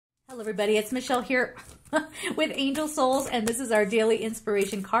Everybody, it's Michelle here with Angel Souls, and this is our daily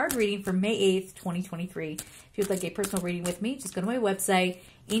inspiration card reading for May 8th, 2023. If you'd like a personal reading with me, just go to my website,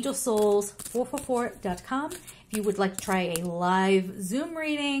 angelsouls444.com. If you would like to try a live Zoom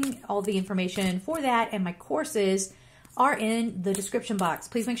reading, all the information for that and my courses are in the description box.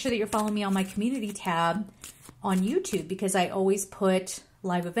 Please make sure that you're following me on my community tab on YouTube, because I always put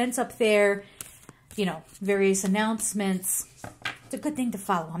live events up there, you know, various announcements. It's a good thing to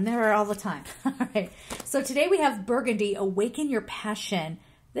follow. I'm there all the time. All right. So today we have Burgundy, Awaken Your Passion.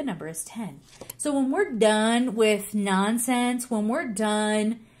 The number is 10. So when we're done with nonsense, when we're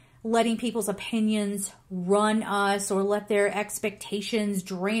done letting people's opinions run us or let their expectations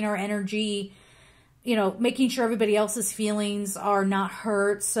drain our energy, you know, making sure everybody else's feelings are not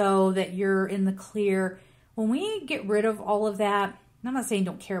hurt so that you're in the clear. When we get rid of all of that, I'm not saying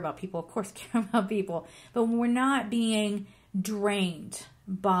don't care about people, of course care about people, but when we're not being drained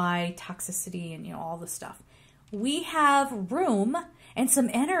by toxicity and, you know, all the stuff, we have room and some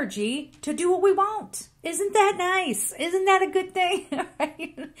energy to do what we want. Isn't that nice? Isn't that a good thing?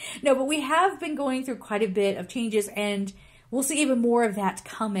 Right? No, but we have been going through quite a bit of changes, and we'll see even more of that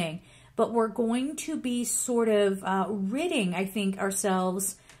coming. But we're going to be sort of ridding, I think,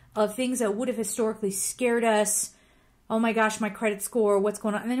 ourselves of things that would have historically scared us. Oh my gosh, my credit score, what's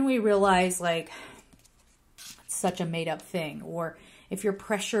going on? And then we realize, like, it's such a made-up thing. Or if you're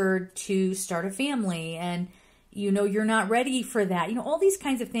pressured to start a family and you know you're not ready for that. You know, all these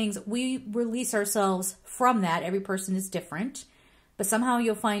kinds of things, we release ourselves from that. Every person is different. But somehow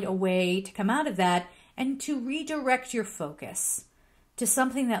you'll find a way to come out of that and to redirect your focus to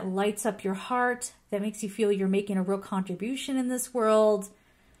something that lights up your heart, that makes you feel you're making a real contribution in this world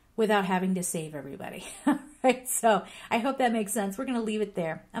without having to save everybody. Right? So I hope that makes sense. We're going to leave it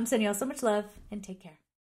there. I'm sending you all so much love, and take care.